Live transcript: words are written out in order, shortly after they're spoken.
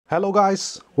Hello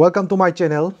guys, welcome to my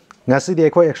channel. Ngasi di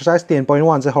ekoi exercise 10.1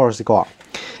 se horsi ko.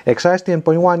 Exercise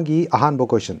 10.1 gi ahanbo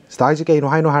question. Stai ji kai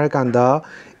no haino harakanda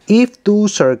if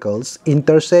two circles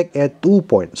intersect at 2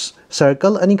 points.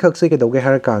 Circle ani khak se ke doge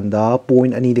harakanda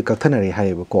point ani de kakthanare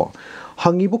haiba ko.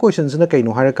 Hangibo questions na kai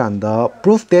no harakanda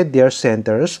prove that their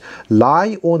centers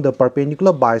lie on the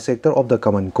perpendicular bisector of the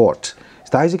common chord.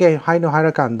 Stai ji kai haino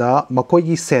harakanda makoi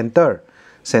gi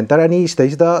center ani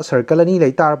stage da circle ani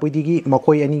lai tar pui gi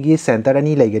makoi ani gi center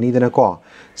ani lai gani dana ko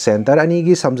center ani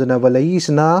gi samjana ba lai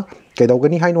isna ke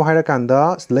dogani haino haira kanda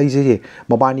lai je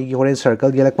mabani gi horen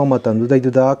circle gi lakma matam du dai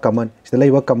du da common sida lai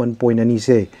wa common point ani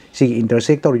se si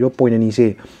intersect tor yo point ani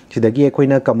se sida gi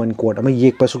ekhoina common chord ama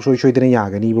yek pa suk soi dana ya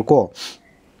gani bu ko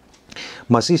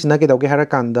masi sina ke doge hara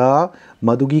kanda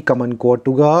madugi common chord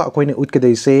tuga akoine ut ke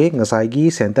dei se ngasai gi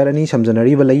center ani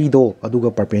samjanari ba lai do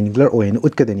aduga perpendicular oin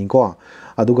ut ke deni ko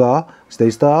aduga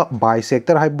stage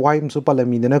bisector hai boy su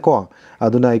palami dena ko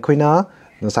aduna akoina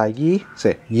ngasai gi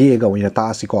se ye ga oina ta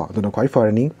si ko aduna khoi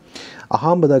farani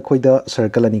aham bada khoida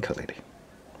circle ani khalere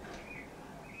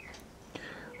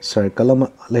circle ama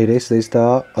leire stage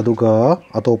aduga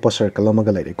atopa circle ama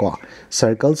ga leire ko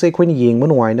circle se khoini yeng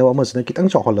man waina ama sina kitang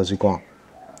chawhol si ko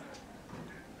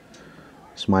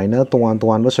smaina tuan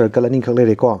ba circle ani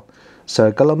khalere ko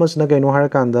circle ama sina gaino har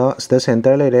kanda sta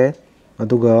center leire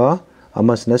aduga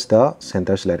ama sina sta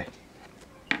centers leire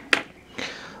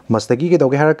mastagi ke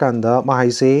doge har kanda ma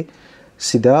haise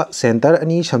sida center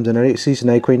ani samjanare si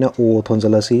sinai khoina o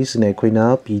thonjalasi sinai khoina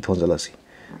p thonjalasi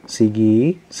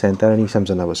sigi center ani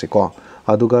samjana ba se ko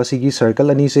aduga sigi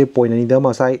circle ani se point ani da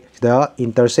masai da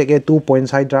intersect at 2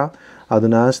 points hydra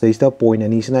aduna stage da point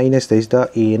ani sina ina stage da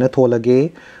a na tholage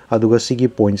aduga sigi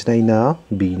points na ina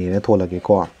b ne na tholage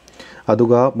ko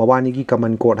aduga mabani gi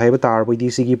common chord haiba tar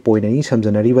boidi sigi point ani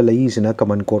samjanari ba lai sina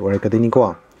common chord ore kadini ko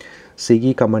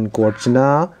sigi common chord sina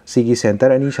sigi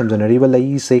center ani samjanari ba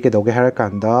lai se ke doge hara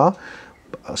kanda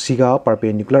siga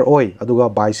perpendicular oi aduga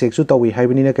bisect su tawi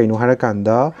haibani na kaino hara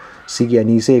kanda sigi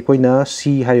ani se koina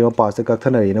c haiba pass ta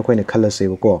kakthanari na koina khalase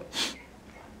ko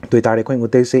toi tare khoi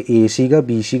utai se ac ga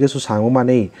bc ga su sangma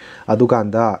mane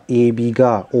aduganda ab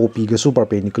ga op ga su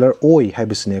perpendicular oi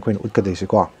haibisne khoi utkadei se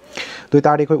ko toi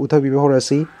tare khoi uthabi be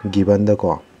horasi given da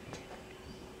ko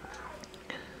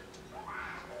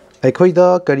akhoi da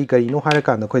kari no hara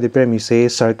kanda khoi de premise se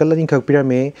circle ani khak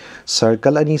pirame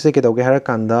circle ani se ke doge hara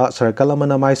kanda circle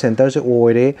amana mai center se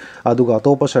oire aduga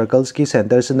topa circles ki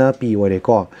center se na p oire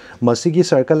ko masigi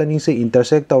circle ani se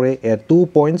intersect tore at 2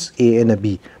 points a and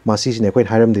b masi ne khoi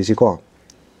haram de si ko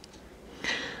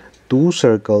two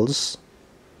circles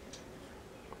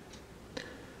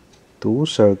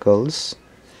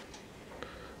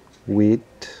with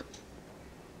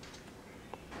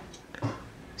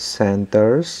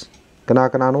centers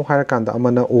kana no hara kanda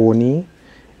amana o ni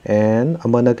and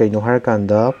amana kaino hara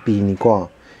kanda p ni ko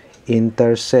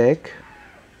intersect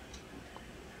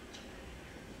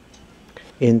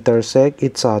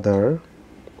each other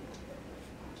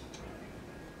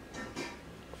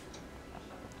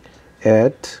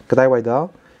at kadai waida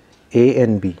a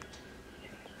and b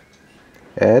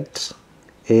at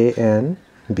a and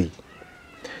b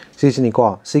sini ko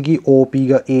sigi op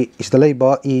ga a is the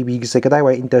labor ab gi se kadai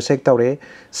wai intersect tawre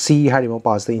c hari mo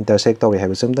pass the intersect tawre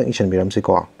have something isan biram se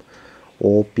ko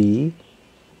op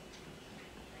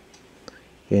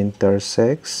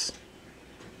intersects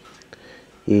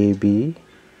ab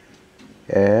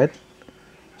at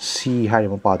c hari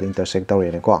mo pass the intersect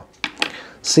tawre ne ko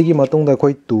sigi matung da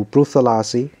khoi to proof la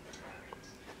si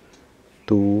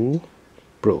to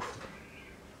proof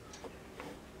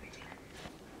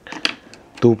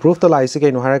to prove the lie se kai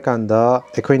no hara kanda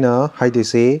ekhoina haide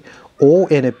se o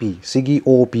and p sigi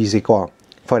op se ko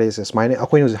for instance mine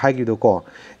akhoina hai gi do ko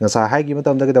ngasa hai gi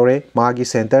matam da ga dore magi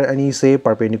center ani se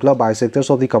perpendicular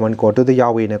bisectors of the common chord to the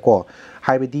yawe ne ko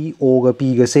haibadi o ga p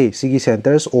ga se sigi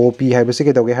centers op haiba se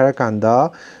ke doge hara kanda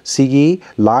sigi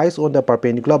lies on the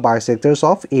perpendicular bisectors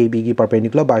of ab gi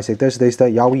perpendicular bisectors this the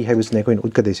yawi haibis ne koin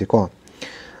utka de se ko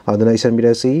aduna isan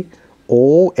mira si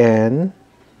o and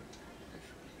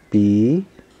p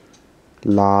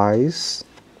lies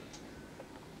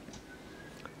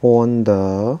on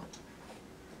the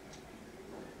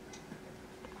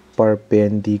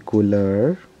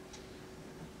perpendicular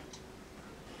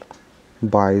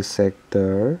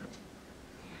bisector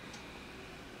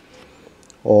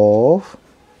of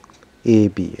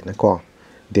AB na ko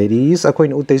there is a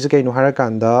coin utai kai no hara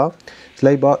kanda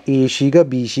laiba AC ga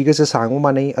BC ga se sangma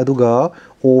manai aduga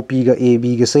OP ga AB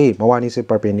ga se mawani se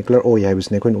perpendicular o ya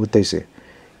bisne coin utai se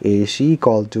AC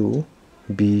equal to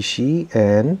BC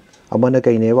and amana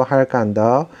kai ne wa hara kanda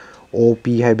OP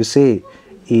hai bise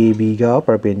AB ga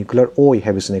perpendicular oi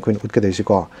habisne khoi ut ka desi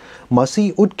ko masi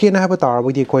ut ke na haba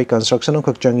tarabodi khoi construction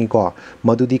of changi ko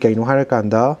madudi kaino hara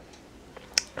kanda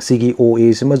sigi OA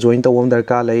sima join tawam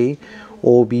darka lai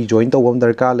OB join tawam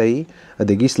darka lai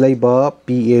adagi slaiba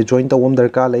PA join tawam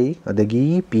darka lai adagi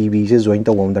PB je join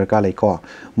tawam darka lai ko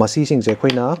masi sing je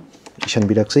khoina ishan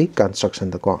biraksi construction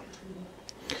da ko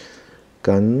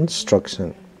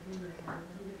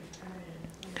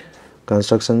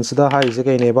construction sida hai je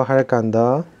kai neba har kanda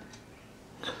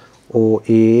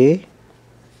OA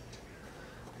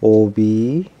OB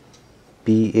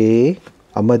PA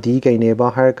amadi kai neba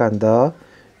har kanda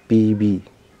PB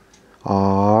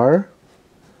R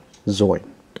join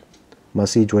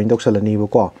masi join dok salani bu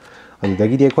ko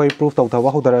adagi de koi proof taw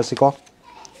thawa hodara si ko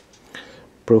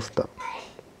proof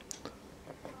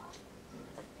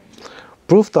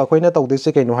ta koi na taw de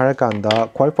se kai no har kanda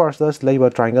khoi first das labor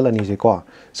triangle ani je ko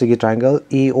sigi triangle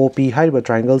AOP hai ba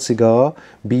triangle siga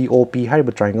BOP hai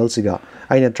ba triangle siga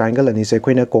aina triangle ani se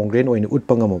khoi na congruent oin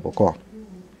utpangam ba ko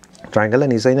triangle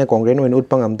ani se na congruent oin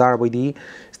utpangam tar boidi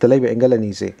stelai ba angle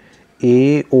ani se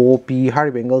AOP har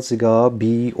angle siga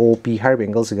BOP har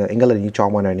angle siga angle ani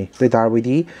chawman ani to tar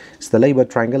boidi stelai ba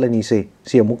triangle ani se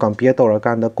si amu compare tor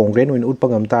kan da congruent oin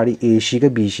utpangam tari AC ga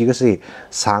BC ga se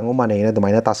sango mane na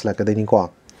dumaina tasla ka deni ko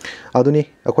aduni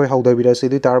akoi hauda bira se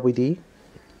tar boidi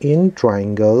in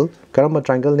triangle karama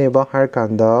triangle neba har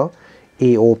kanda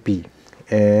AOP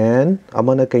and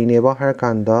amana kai neba har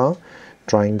kanda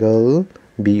triangle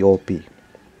BOP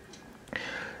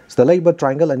stalai ba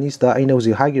triangle anis da aina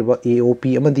uji haigiba AOP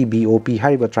amadi BOP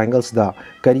haiba triangles da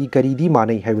kari di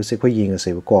manai haiba se khoi yenga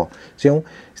se ko seong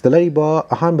stalai ba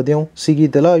ahan badeong sigi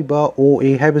dalai ba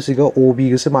OA haiba siga OB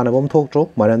ga se manabam thoktro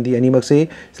marandi animak se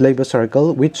stalai ba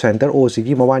circle with center O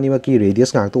sigi mawani ma ki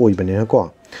radius ngak to oibane na ko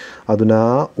aduna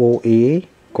OA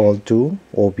equal to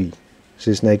OB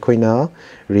sis nai khoina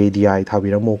radii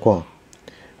thabiramo ko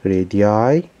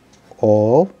radii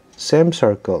of same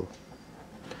circle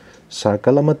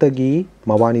amatagi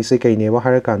mawani se kai neba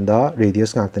har kanda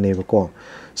radius ngak tane ba ko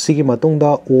sigi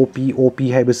matungda OP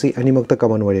haiba se animakta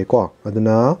common ware ko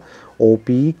aduna OP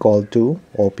equal to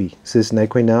OP sis nai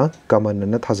khoina common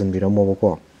na thajan biramo ba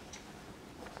ko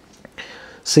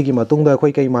sigi matungda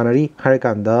khoi kai manari har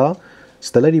kanda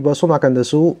stalari ba soma kanda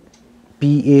su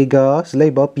PA ga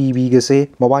slaiba PB ga se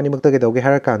mawani makta ke doge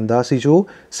har kanda siju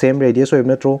same radius oib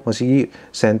natro masigi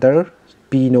center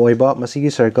P no oiba masigi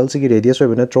circle sigi radius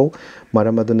oiba natro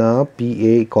maram aduna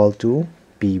PA equal to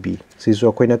PB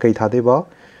sisu akoina kai thade ba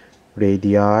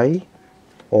radii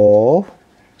of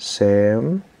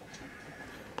same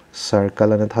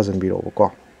circle ana thajan biro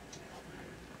ko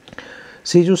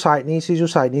siju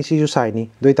side ni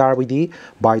doi tar bidi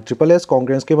by triple S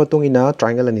congruence ke matung ina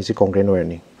triangle ani si congruent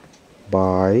werni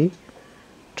by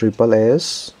triple S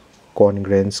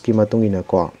congruence ki matung ina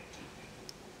ko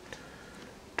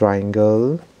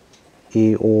triangle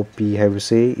AOP have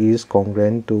say is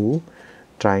congruent to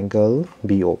triangle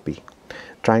BOP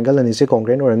triangle ani se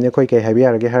congruent or ne khoi ke have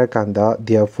ya har kanda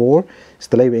therefore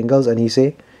stalai angles ani se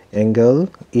angle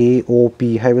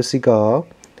AOP have siga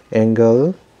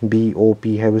angle BOP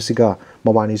have siga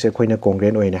mawani se khoina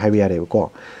congruent oine have ya re ko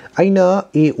aina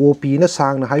AOP na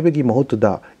sang na haibe gi mahut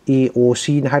da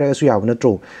AOC na haira su yaw na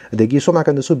tro adagi soma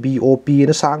kan su BOP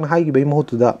na sang na hai gi bai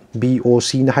mahut da BOC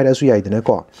na haira su yai dana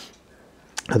ko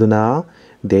aduna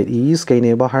that is kai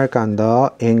ne ba har kanda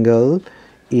angle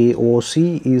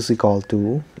AOC is equal to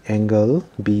angle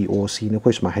BOC na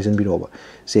khoi sma haijan bi roba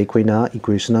se khoina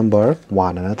equation number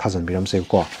 1 na thajan biram se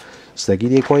ko sagi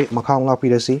de khoi makhang la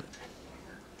pi ra si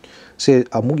se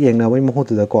amuk yeng na bai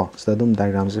mahut da ko stadum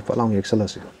diagram se falang excel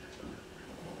si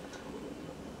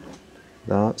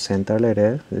the center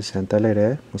lere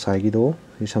musai gi do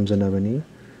ni samjana bani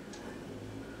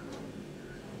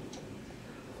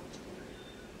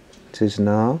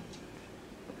sisna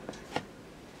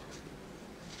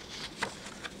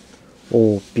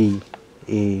OP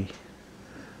A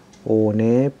O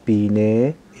ne P ne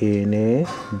A ne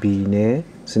B ne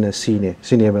sina C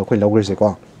ne ba khoi logre se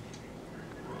ko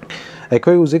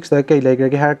akhoi uzik sta kai lai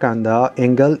ge har kanda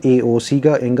angle AOC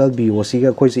ga angle BOC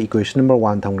ga khoi se equation number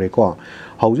 1 thangre ko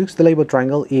hauzik sta lai ba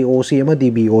triangle AOC ama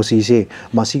DBOC se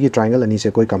masi gi triangle ani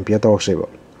se koi compare tor se ba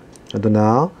aduna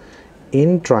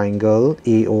in triangle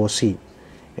AOC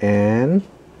and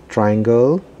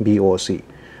triangle BOC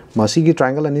masi gi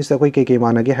triangle ani se koi ke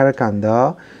mana ge har kanda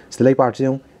sta lai part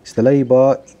se sta lai ba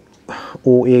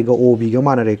OA ga OB ga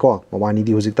mana re ko mawani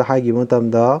di hujik ta hai gi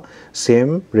matam da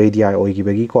same radii oi gi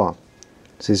bagi ko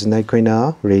sis nai koina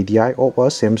radii of a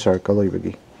same circle oi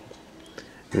bagi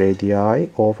radii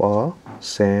of a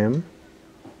same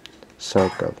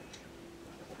circle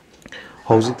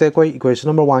hojikte koi equation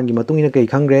number 1 gi matung ina kai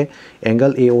khangre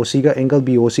angle AOC ga angle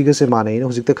BOC ga se manai na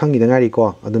hojikte khangi da ngari ko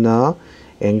aduna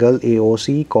angle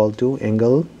AOC equal to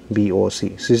angle BOC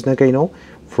sisna kai no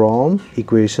from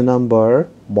equation number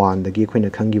 1 dagi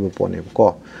khoina khangi bo pone ko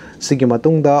sigi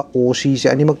matung da OC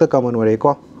se animak ta common ore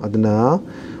ko aduna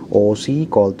OC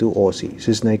equal to OC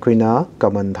sisna khoina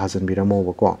common thajan biramo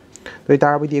bo ko तो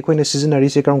तारबदी अखोइना सिजनरी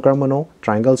से करम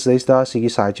triangle सेस्ता सिगी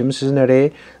side चम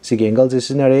सिजनरे सिगी angle से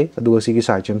सिजनरे अदुगा सिगी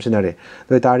side चम सिजनरे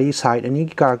तो तारी side अनि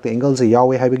की कारक एंगल से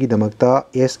यावे हाइबगी दमकता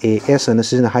SAS अन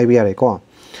सिजन हाइबे यारे को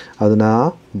अदुना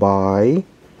बाय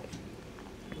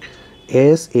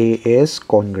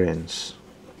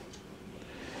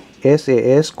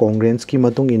SAS congruence की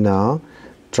मतुंग इना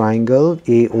ट्रायंगल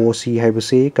AOC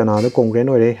हाइबसे कनादा congruent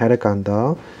ओरे हर कांदा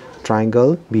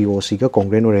ट्रायंगल BOC का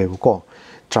congruent ओरे को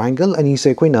triangle ani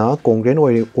se koina congruent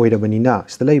oirabanina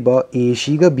stalaiba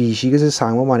AC ga BC ga se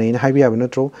sangma mane na haibi abana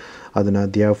tro aduna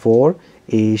therefore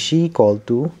AC equal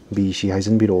to BC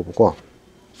haizen biro ko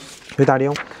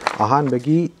betariyo ahan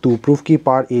bagi to proof ki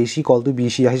part AC equal to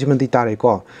BC haizen ti tare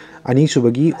ko ani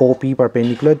subagi OP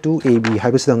perpendicular to AB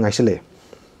haibis dang aisale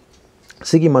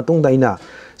sigi matung daina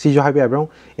si jo haibi abro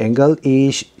angle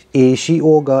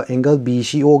ACO ga angle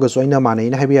BCO ga soina mane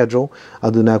na haibi adro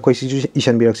aduna koi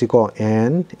situation biraksi ko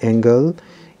and angle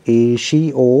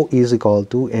ACO is equal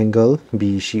to angle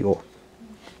BCO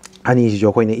ani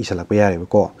jo koi ne isalak pa yare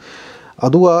ko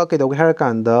aduga kaidoge har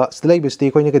kanda slai biste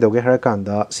koi ne kaidoge har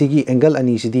kanda sigi angle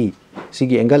ani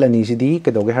sidi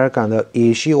kaidoge har kanda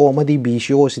ACO madi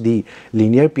BCO sidi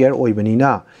linear pair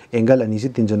oibanina angle ani si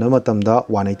tinjana matamda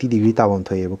 180 degree tabam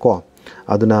thoye ko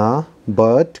aduna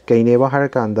but kaineba har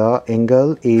kanda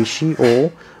angle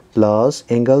ACO plus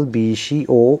angle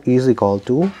BCO is equal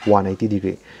to 180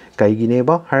 degree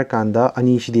kaigineba har kanda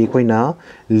ani sidi koina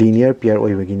linear pair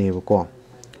oibagineba ko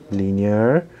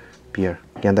linear pair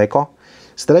kyandai ko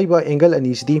stalaiba angle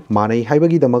ani sidi manai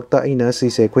haibagi damakta aina si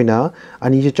se koina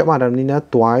ani je chamaramnina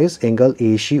twice angle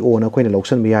ACO na koina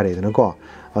loksan bi yare dana ko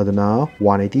aduna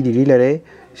 180 degree lere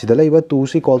sidalaiba 2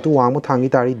 is equal to 1 mo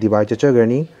thangi tari divide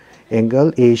chagani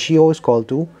angle ACO is equal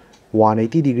to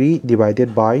 180 degree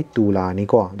divided by 2 la ni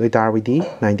ko doi tar widi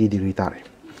 90 degree tare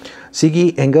sigi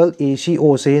angle ACO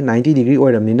se 90 degree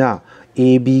oiramnina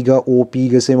AB ga OP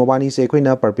ga se mabani se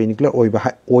koina perpendicular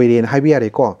oiren haibi yare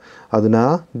ko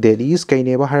aduna that is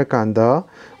kaineba har kanda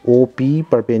OP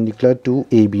perpendicular to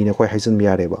AB na koi haisan bi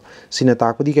yare ba sina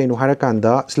takpadi kaino har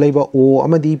kanda slaiba O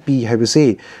amadi P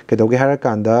haibase kedoge har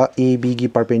kanda AB gi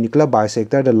perpendicular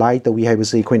bisector the lie to we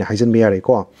haibase koina haisan bi yare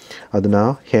ko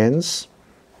aduna hence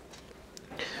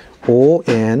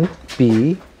ONP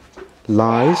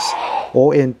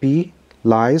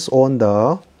lies on the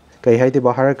kai haite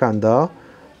bahar kanda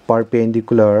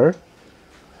perpendicular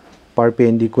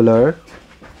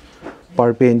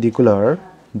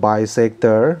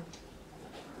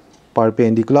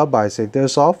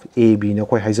bisectors of AB na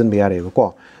koi haisan be yare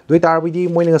ko doi tar bidi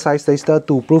moina size test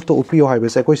to proof to upio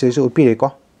haibase koi se upire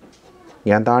ko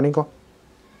yan tarni ko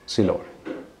silor